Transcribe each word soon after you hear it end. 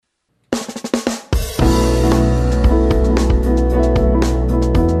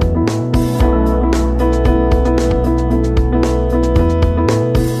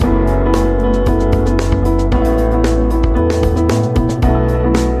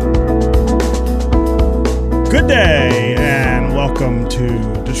Good day, and welcome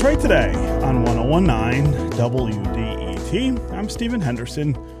to Detroit Today on 101.9 WDET. I'm Stephen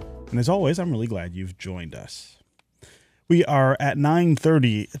Henderson, and as always, I'm really glad you've joined us. We are at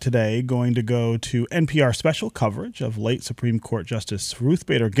 9:30 today going to go to NPR special coverage of late Supreme Court Justice Ruth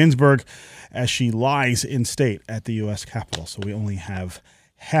Bader Ginsburg as she lies in state at the U.S. Capitol. So we only have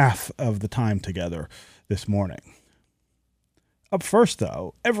half of the time together this morning. Up first,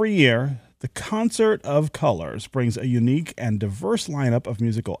 though, every year, the Concert of Colors brings a unique and diverse lineup of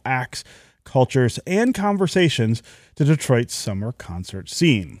musical acts, cultures, and conversations to Detroit's summer concert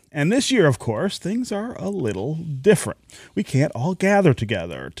scene. And this year, of course, things are a little different. We can't all gather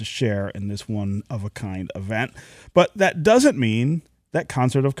together to share in this one-of-a-kind event, but that doesn't mean that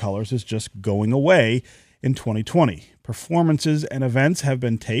Concert of Colors is just going away in 2020. Performances and events have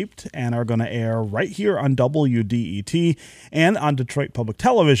been taped and are going to air right here on WDET and on Detroit Public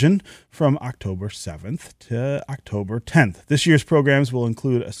Television from October 7th to October 10th. This year's programs will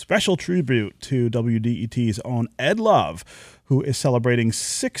include a special tribute to WDET's own Ed Love, who is celebrating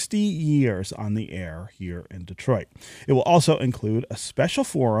 60 years on the air here in Detroit. It will also include a special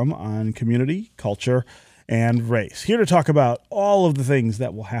forum on community, culture, and race. Here to talk about all of the things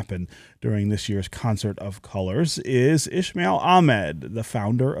that will happen during this year's Concert of Colors is Ismael Ahmed, the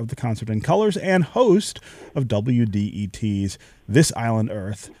founder of the Concert in Colors and host of WDET's This Island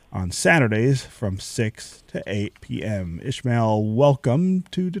Earth on Saturdays from 6 to 8 p.m. Ismael, welcome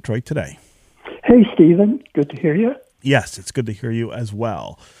to Detroit Today. Hey, Stephen. Good to hear you. Yes, it's good to hear you as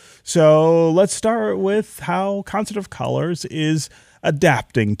well. So let's start with how Concert of Colors is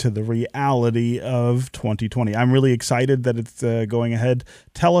adapting to the reality of 2020. I'm really excited that it's going ahead.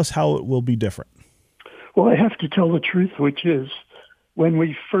 Tell us how it will be different. Well, I have to tell the truth, which is when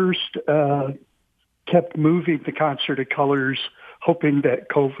we first kept moving the Concert of Colors, hoping that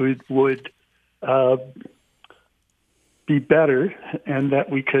COVID would be better and that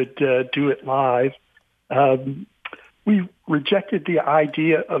we could do it live, we rejected the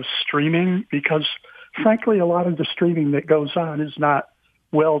idea of streaming because, frankly, a lot of the streaming that goes on is not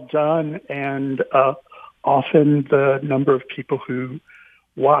well done, and often the number of people who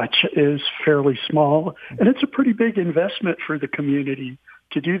watch is fairly small. And it's a pretty big investment for the community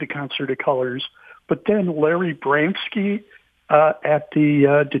to do the Concert of Colors. But then Larry Bransky at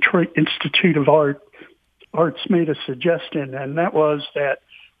the Detroit Institute of Arts made a suggestion, and that was that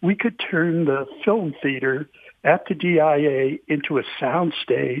we could turn the film theater at the DIA into a sound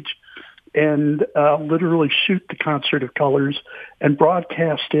stage and literally shoot the Concert of Colors and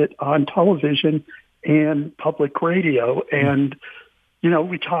broadcast it on television and public radio. And, you know,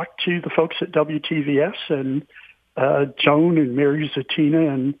 we talked to the folks at WTVS and Joan and Mary Zatina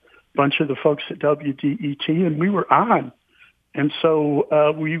and a bunch of the folks at WDET, and we were on. And so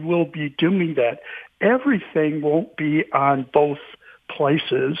we will be doing that. Everything won't be on both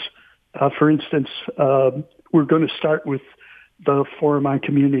places. For instance, we're going to start with the Forum on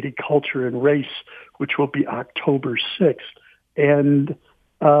Community, Culture, and Race, which will be October 6th. And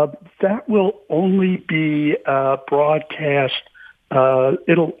that will only be broadcast.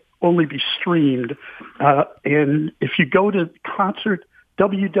 It'll only be streamed. And if you go to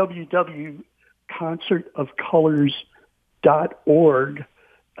www.concertofcolors.org,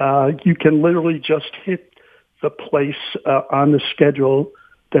 you can literally just hit the place on the schedule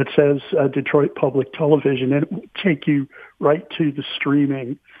that says Detroit Public Television, and it will take you right to the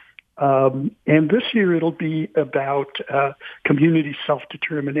streaming. And this year it'll be about community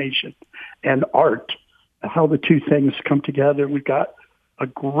self-determination and art, how the two things come together. We've got a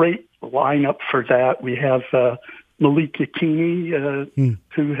great lineup for that. We have Malik Yakini,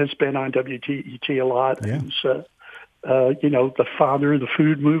 who has been on WDET a lot, who's the father of the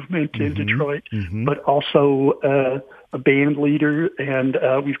food movement in Detroit, but also a band leader. And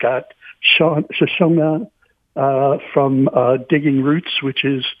we've got Shoshona from Digging Roots, which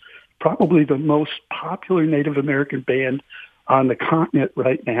is probably the most popular Native American band on the continent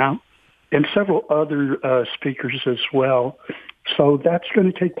right now, and several other speakers as well. So that's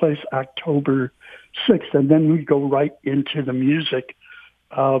going to take place October 6th, and then we go right into the music.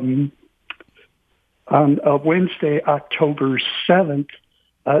 On Wednesday, October 7th,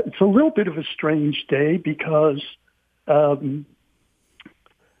 it's a little bit of a strange day because there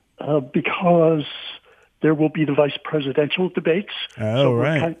will be the vice presidential debates. Oh, so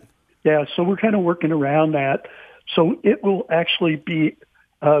right. So we're kind of working around that. So it will actually be,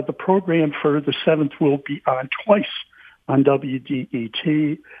 the program for the 7th will be on twice on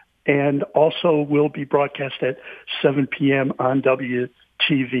WDET, and also will be broadcast at 7 p.m. on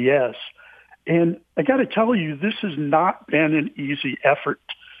WTVS. And I got to tell you, this has not been an easy effort.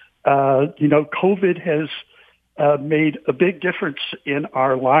 COVID has made a big difference in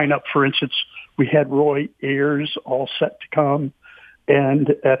our lineup. For instance, we had Roy Ayers all set to come, and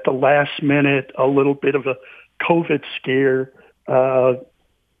at the last minute, a little bit of a COVID scare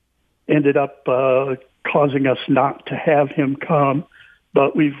ended up causing us not to have him come,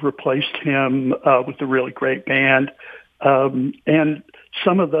 but we've replaced him with a really great band. And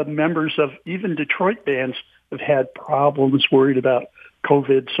some of the members of even Detroit bands have had problems, worried about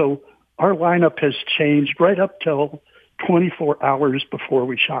COVID. So our lineup has changed right up till 24 hours before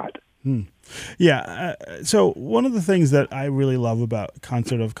we shot. Yeah. So one of the things that I really love about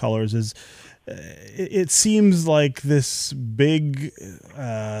Concert of Colors is it seems like this big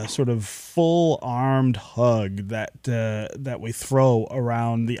sort of full-armed hug that we throw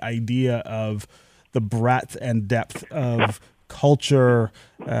around the idea of the breadth and depth of culture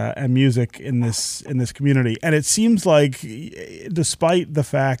and music in this community. And it seems like, despite the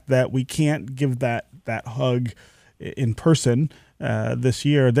fact that we can't give that hug in person this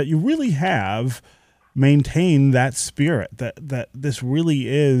year, that you really have maintained that spirit, that this really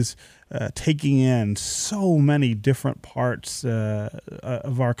is taking in so many different parts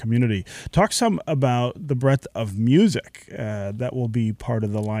of our community. Talk some about the breadth of music that will be part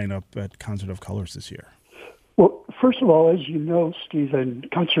of the lineup at Concert of Colors this year. Well, first of all, as you know, Stephen,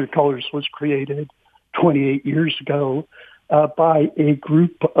 Concert of Colors was created 28 years ago by a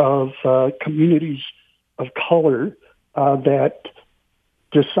group of communities of color that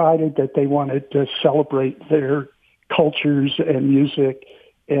decided that they wanted to celebrate their cultures and music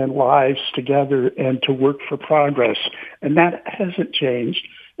and lives together and to work for progress. And that hasn't changed.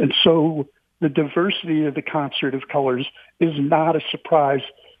 And so the diversity of the Concert of Colors is not a surprise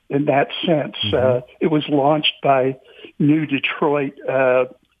in that sense. It was launched by New Detroit,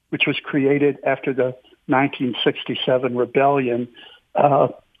 which was created after the 1967 rebellion,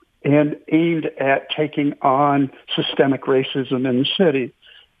 and aimed at taking on systemic racism in the city.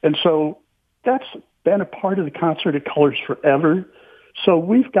 And so that's been a part of the Concert of Colors forever. So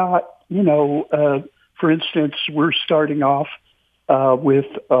we've got, for instance, we're starting off with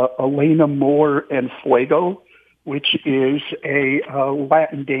Elena Moore and Fuego, which is a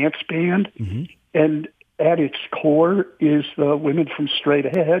Latin dance band. And at its core is the Women from Straight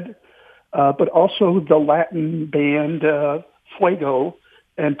Ahead, but also the Latin band Fuego.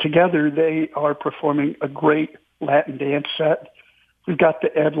 And together they are performing a great Latin dance set. We've got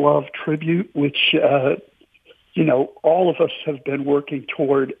the Ed Love tribute, which, all of us have been working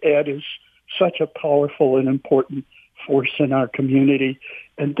toward. Ed is such a powerful and important force in our community.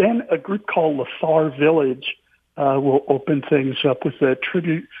 And then a group called LaFar Village will open things up with a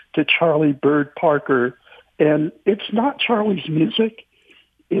tribute to Charlie Bird Parker. And it's not Charlie's music.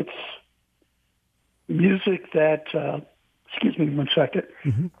 It's music that, excuse me one second.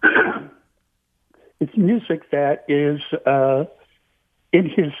 It's music that is in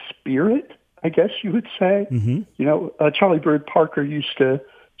his spirit, I guess you would say. Charlie Bird Parker used to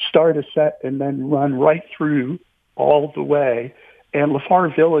start a set and then run right through all the way. And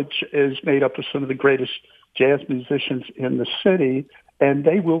LaFar Village is made up of some of the greatest jazz musicians in the city, and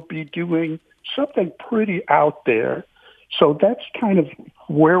they will be doing something pretty out there. So that's kind of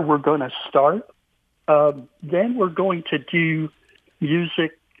where we're going to start. Then we're going to do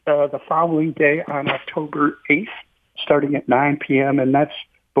music the following day on October 8th, starting at 9 p.m., and that's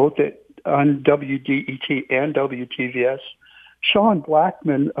both on WDET and WTVS. Sean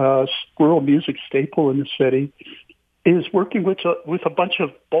Blackman, a squirrel music staple in the city, is working with a bunch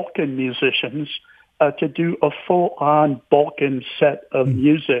of Balkan musicians to do a full-on Balkan set of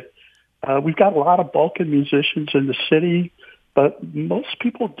music. We've got a lot of Balkan musicians in the city, but most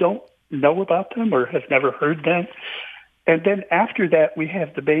people don't know about them or have never heard them. And then after that, we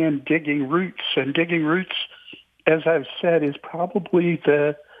have the band Digging Roots. And Digging Roots, as I've said, is probably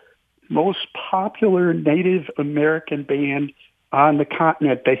the most popular Native American band on the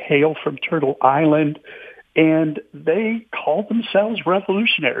continent. They hail from Turtle Island, and they call themselves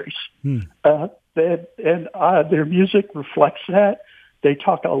revolutionaries. Their music reflects that. They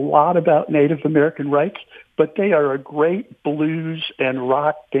talk a lot about Native American rights, but they are a great blues and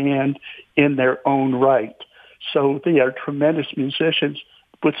rock band in their own right. So they are tremendous musicians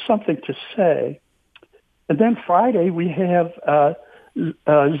with something to say. And then Friday we have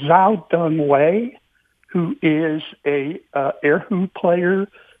Zhao Dong Wei, who is a erhu player.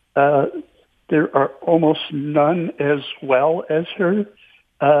 There are almost none as well as her,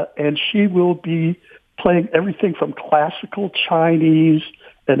 and she will be playing everything from classical Chinese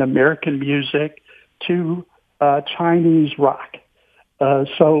and American music to Chinese rock. I'm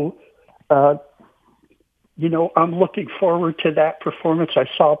looking forward to that performance. I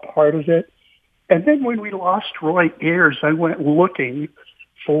saw part of it, And then when we lost Roy Ayers, I went looking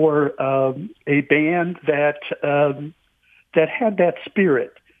for a band that had that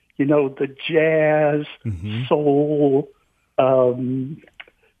spirit, the jazz, soul,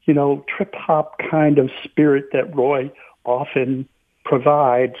 trip hop kind of spirit that Roy often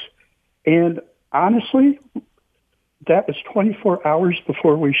provides. And honestly, that was 24 hours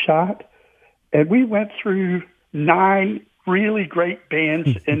before we shot. And we went through 9 really great bands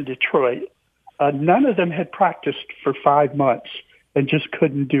in Detroit. None of them had practiced for 5 months and just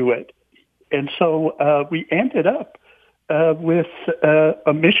couldn't do it. And so we ended up with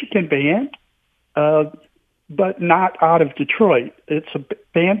a Michigan band, but not out of Detroit. It's a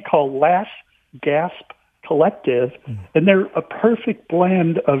band called Last Gasp Collective, and they're a perfect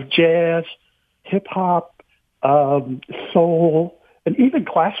blend of jazz, hip-hop, soul, and even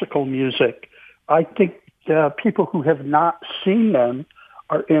classical music. I think people who have not seen them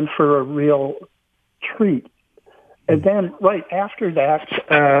are in for a real treat. And then right after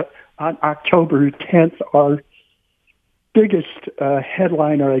that, on October 10th, our biggest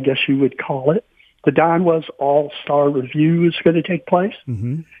headliner, I guess you would call it, the Don Was All-Star Review is going to take place.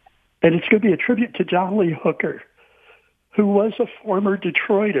 And it's going to be a tribute to John Lee Hooker, who was a former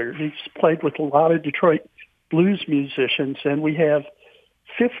Detroiter. He's played with a lot of Detroit blues musicians, and we have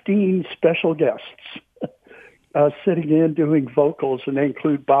 15 special guests sitting in doing vocals, and they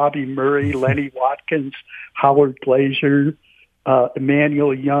include Bobby Murray, Lenny Watkins, Howard Glazer,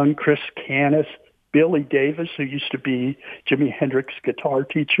 Emmanuel Young, Chris Canis, Billy Davis, who used to be Jimi Hendrix's guitar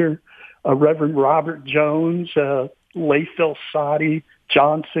teacher, Reverend Robert Jones, Layfill Sadi,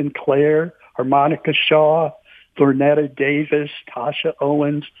 John Sinclair, Harmonica Shaw, Lornetta Davis, Tasha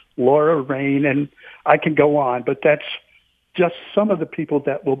Owens, Laura Rain, and I can go on, but that's just some of the people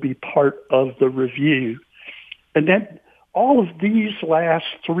that will be part of the review. And then all of these last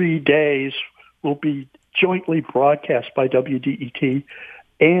 3 days will be jointly broadcast by WDET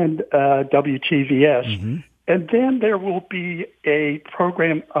and WTVS. And then there will be a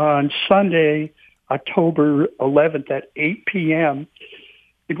program on Sunday, October 11th at 8 p.m.,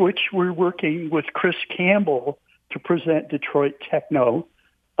 in which we're working with Chris Campbell to present Detroit Techno.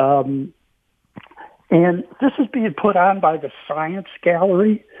 And this is being put on by the Science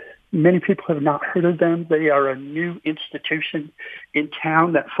Gallery. Many people have not heard of them. They are a new institution in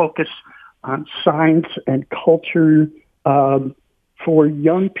town that focus on science and culture for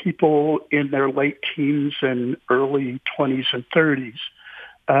young people in their late teens and early 20s and 30s.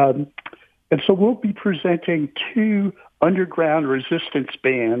 And so we'll be presenting 2 underground resistance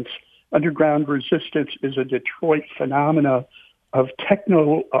bands. Underground resistance is a Detroit phenomena of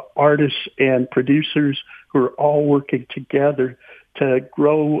techno artists and producers who are all working together to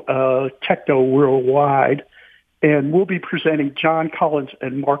grow techno worldwide. And we'll be presenting John Collins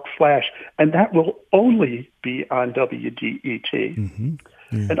and Mark Flash, and that will only be on WDET.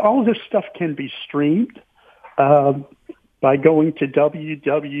 And all of this stuff can be streamed by going to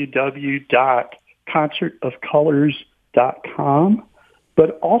www.concertofcolors.com.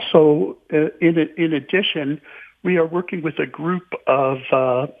 But also, in addition, we are working with a group of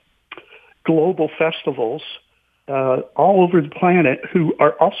global festivals all over the planet who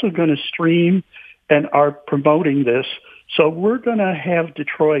are also going to stream and are promoting this. So we're going to have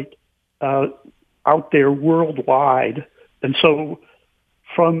Detroit out there worldwide. And so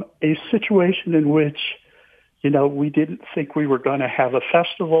from a situation in which, we didn't think we were going to have a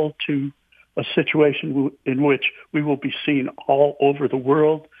festival to a situation in which we will be seen all over the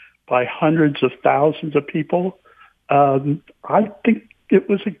world by hundreds of thousands of people, I think it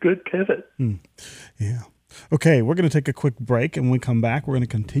was a good pivot. Yeah. Okay, we're going to take a quick break, and when we come back, we're going to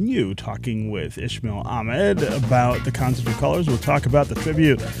continue talking with Ismael Ahmed about the Concert of Colors. We'll talk about the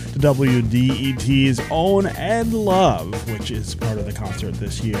tribute to WDET's Own and Love, which is part of the concert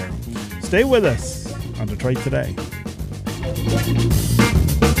this year. Stay with us on Detroit Today.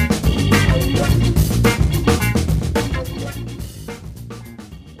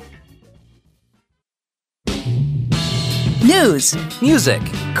 News, music,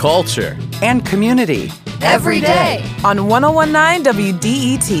 culture, and community. Every day on 1019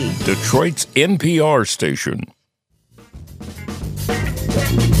 WDET, Detroit's NPR station.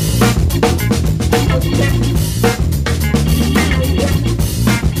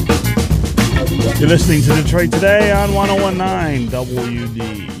 You're listening to Detroit Today on 1019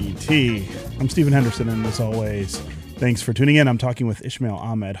 WDET. I'm Stephen Henderson, and as always, thanks for tuning in. I'm talking with Ismael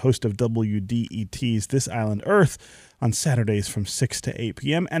Ahmed, host of WDET's This Island Earth on Saturdays from 6 to 8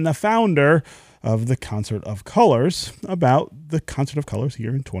 p.m., and the founder of the Concert of Colors, about the Concert of Colors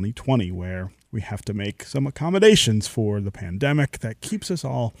here in 2020, where we have to make some accommodations for the pandemic that keeps us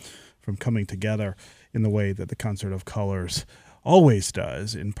all from coming together in the way that the Concert of Colors always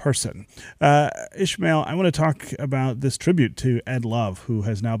does in person. Ismael, I want to talk about this tribute to Ed Love, who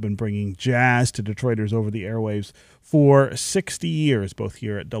has now been bringing jazz to Detroiters over the airwaves for 60 years, both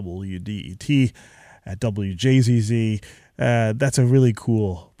here at WDET, at WJZZ. That's a really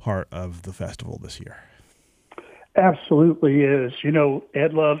cool part of the festival this year. Absolutely is. You know,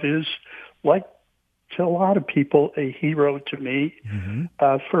 Ed Love is, like to a lot of people, a hero to me.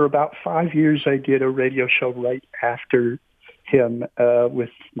 Mm-hmm. For about 5 years, I did a radio show right after him with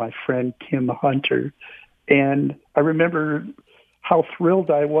my friend Kim Hunter. And I remember how thrilled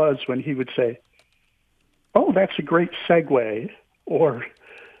I was when he would say, "Oh, that's a great segue," or,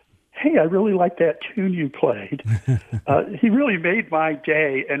 "Hey, I really like that tune you played." He really made my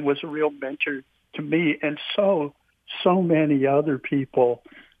day and was a real mentor to me and so many other people.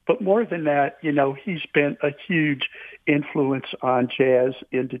 But more than that, you know, he's been a huge influence on jazz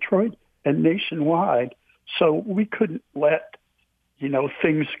in Detroit and nationwide. So we couldn't let, you know,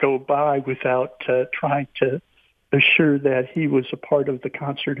 things go by without trying to assure that he was a part of the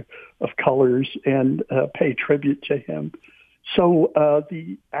Concert of Colors and pay tribute to him. So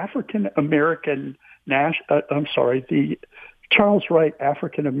the the Charles Wright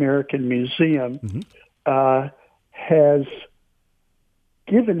African American Museum has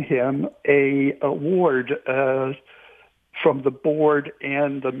given him a award from the board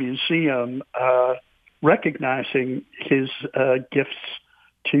and the museum recognizing his gifts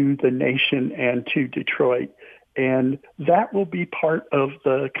to the nation and to Detroit. And that will be part of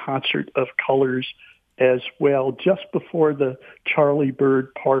the Concert of Colors as well. Just before the Charlie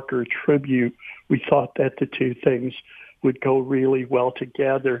Bird Parker tribute, we thought that the two things would go really well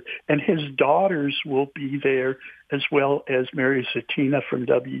together. And his daughters will be there, as well as Mary Zatina from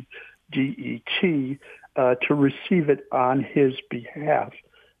WDET, to receive it on his behalf.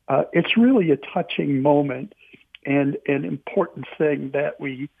 It's really a touching moment and an important thing that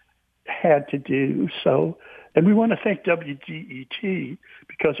we had to do. So, and we want to thank WDET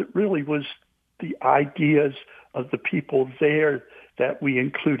because it really was the ideas of the people there that we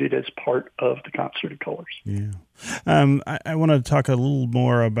included as part of the Concert of Colors. Yeah. I want to talk a little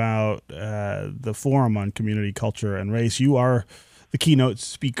more about the Forum on Community, Culture, and Race. You are the keynote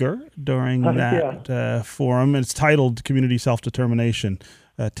speaker during that forum. It's titled Community Self-Determination.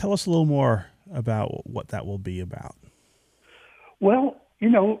 Tell us a little more about what that will be about. Well, you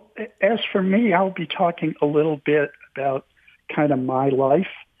know, as for me, I'll be talking a little bit about kind of my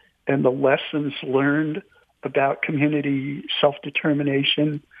life and the lessons learned about community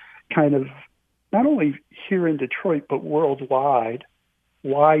self-determination, kind of not only here in Detroit, but worldwide.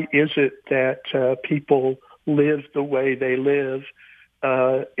 Why is it that people live the way they live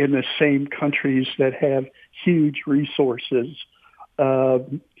in the same countries that have huge resources? Or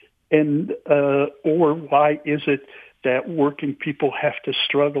why is it that working people have to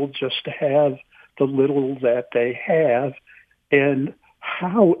struggle just to have the little that they have, and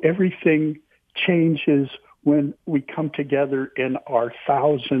how everything changes when we come together in our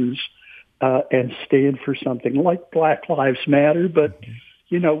thousands and stand for something like Black Lives Matter. But,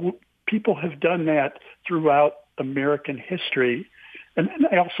 you know, people have done that throughout American history. And then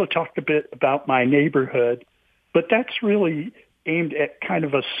I also talked a bit about my neighborhood, but that's really aimed at kind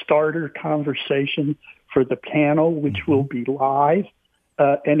of a starter conversation for the panel, which will be live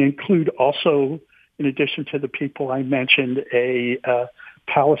and include also, in addition to the people I mentioned, a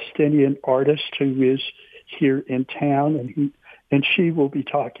Palestinian artist who is here in town, and she will be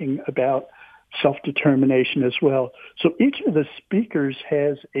talking about self-determination as well. So each of the speakers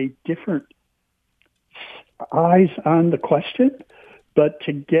has a different eyes on the question, but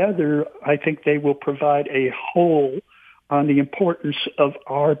together I think they will provide a whole on the importance of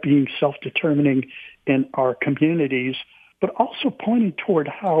our being self-determining in our communities, but also pointing toward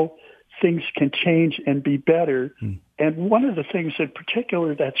how things can change and be better. And one of the things in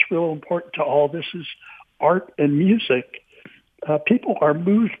particular that's real important to all this is art and music. People are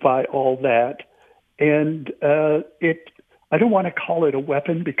moved by all that. And I don't want to call it a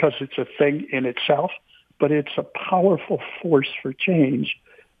weapon because it's a thing in itself, but it's a powerful force for change,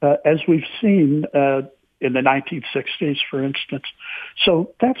 as we've seen in the 1960s, for instance.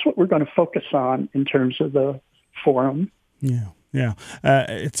 So that's what we're going to focus on in terms of the forum. Yeah.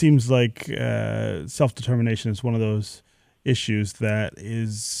 It seems like self-determination is one of those issues that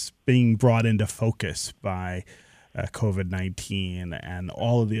is being brought into focus by COVID-19 and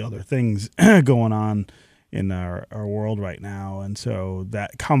all of the other things going on in our world right now. And so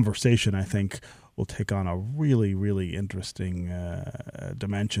that conversation, I think, will take on a really, really interesting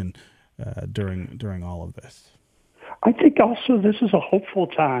dimension during all of this. I think also this is a hopeful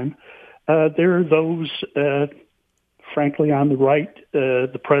time. There are those, frankly, on the right,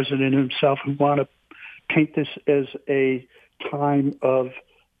 the president himself, who want to paint this as a time of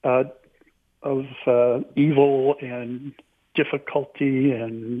evil and difficulty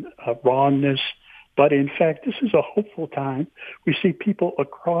and wrongness. But in fact, this is a hopeful time. We see people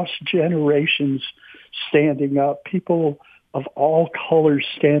across generations standing up, people of all colors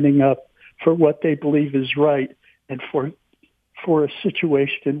standing up for what they believe is right and for a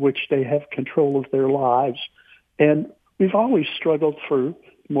situation in which they have control of their lives. And we've always struggled for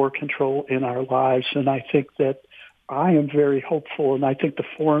more control in our lives, and I think that I am very hopeful, and I think the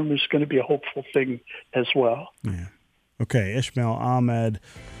forum is going to be a hopeful thing as well. Yeah. Okay, Ismael Ahmed,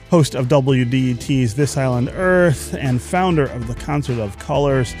 host of WDET's This Island Earth and founder of the Concert of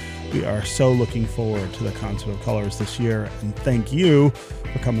Colors. We are so looking forward to the Concert of Colors this year, and thank you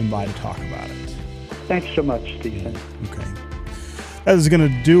for coming by to talk about it. Thanks so much, Stephen. Okay. That is going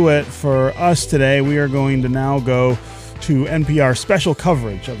to do it for us today. We are going to now go to NPR special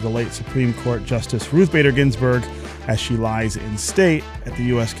coverage of the late Supreme Court Justice Ruth Bader Ginsburg as she lies in state at the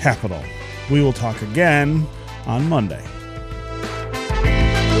U.S. Capitol. We will talk again on Monday.